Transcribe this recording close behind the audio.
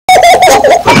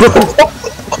It's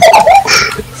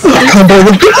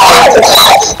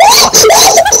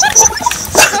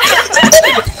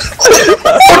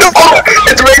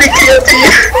raining TNT!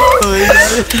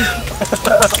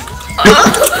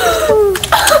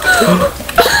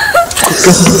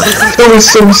 That was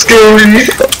so scary!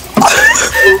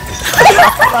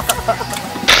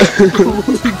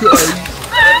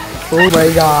 Oh my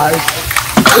gosh.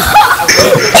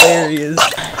 Hilarious.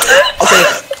 Okay,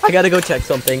 I gotta go check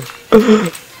something.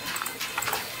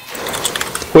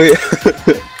 Wait.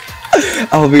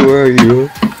 Albie, where are you?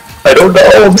 I don't know,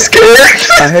 I'm scared!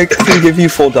 I can give you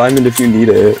full diamond if you need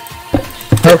it.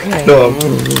 Okay. No,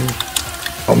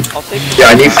 I'll take yeah,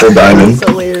 I need full diamond. That's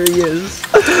hilarious.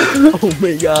 Oh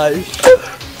my gosh.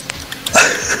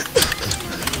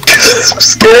 So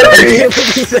scary!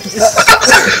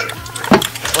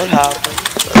 What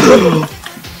happened?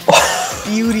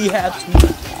 Beauty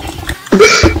happened.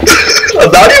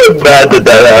 I'm not even mad that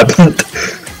that happened.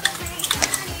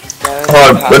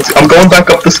 Hold on, I'm going back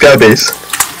up the sky base.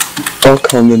 I'll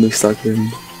come in a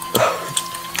second.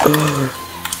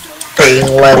 Hey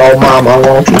little mama,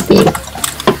 won't you be?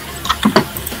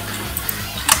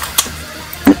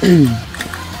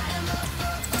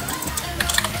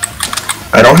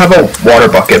 I don't have a water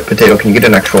bucket. Potato, can you get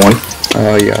an extra one?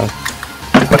 Oh, yeah.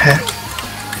 What heck?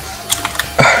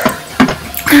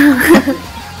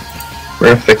 We're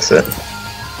gonna fix it.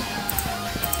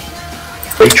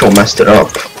 Rachel messed it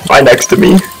up. Right next to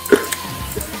me.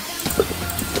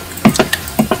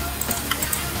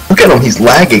 Look at him, he's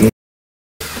lagging.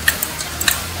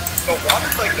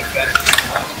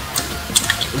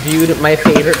 Dude, my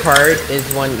favorite part is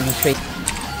when you trade.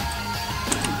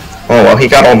 Oh well, he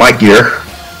got all my gear.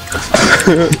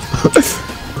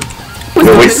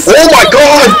 No, wait. Oh my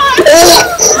god!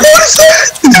 Oh! What is that?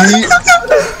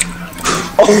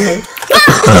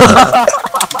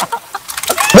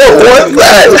 What was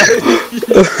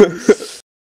that?